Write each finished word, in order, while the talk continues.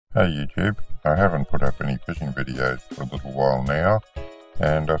Hey YouTube, I haven't put up any fishing videos for a little while now,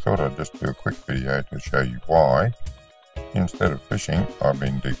 and I thought I'd just do a quick video to show you why. Instead of fishing, I've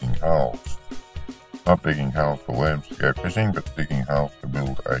been digging holes. Not digging holes for worms to go fishing, but digging holes to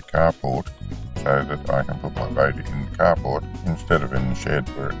build a carport so that I can put my bait in the carport instead of in the shed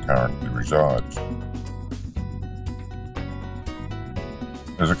where it currently resides.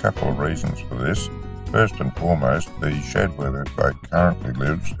 There's a couple of reasons for this. First and foremost, the shed where the bait currently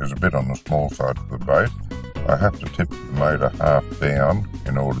lives is a bit on the small side of the bait. I have to tip the motor half down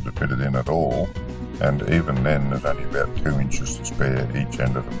in order to fit it in at all, and even then there's only about 2 inches to spare each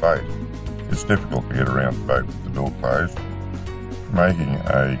end of the bait. It's difficult to get around the boat with the door closed. Making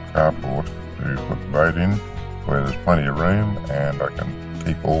a carport to put the bait in where there's plenty of room and I can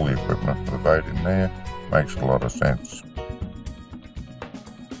keep all the equipment for the bait in there makes a lot of sense.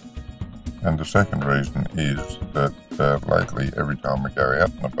 And the second reason is that lately every time we go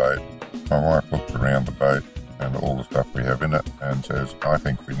out in the boat, my wife looks around the boat and all the stuff we have in it and says, I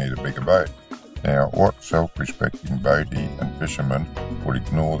think we need a bigger boat. Now, what self-respecting boatie and fisherman would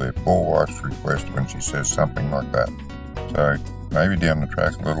ignore their poor wife's request when she says something like that? So maybe down the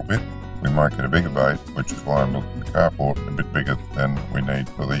track a little bit, we might get a bigger boat, which is why I'm looking at the carport a bit bigger than we need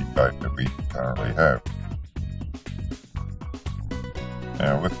for the boat that we currently have.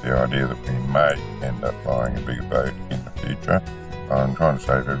 Now, with the idea that we may end up buying a bigger boat in the future, I'm trying to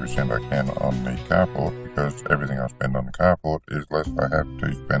save every cent I can on the carport because everything I spend on the carport is less I have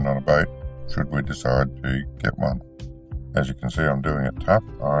to spend on a boat should we decide to get one. As you can see, I'm doing it tough.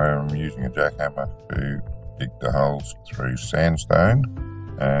 I am using a jackhammer to dig the holes through sandstone,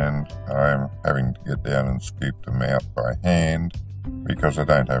 and I'm having to get down and scoop them out by hand because I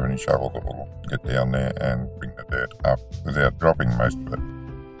don't have any shovel that will get down there and bring the dirt up without dropping most of it.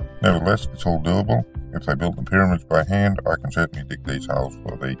 Nevertheless, it's all doable. If they built the pyramids by hand, I can certainly dig these holes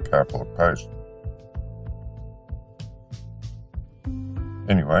for the carport post.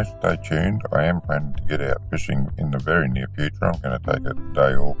 Anyway, stay tuned. I am planning to get out fishing in the very near future. I'm going to take a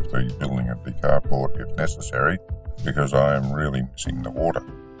day off the building of the carport if necessary, because I am really missing the water.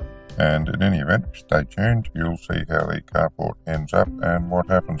 And in any event, stay tuned. You'll see how the carport ends up and what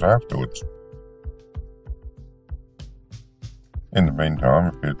happens afterwards. In the meantime,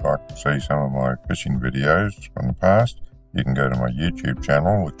 if you'd like to see some of my fishing videos from the past, you can go to my YouTube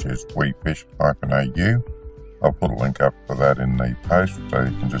channel, which is weFish-AU. I'll put a link up for that in the post, so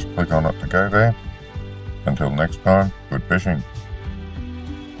you can just click on it to go there. Until next time, good fishing.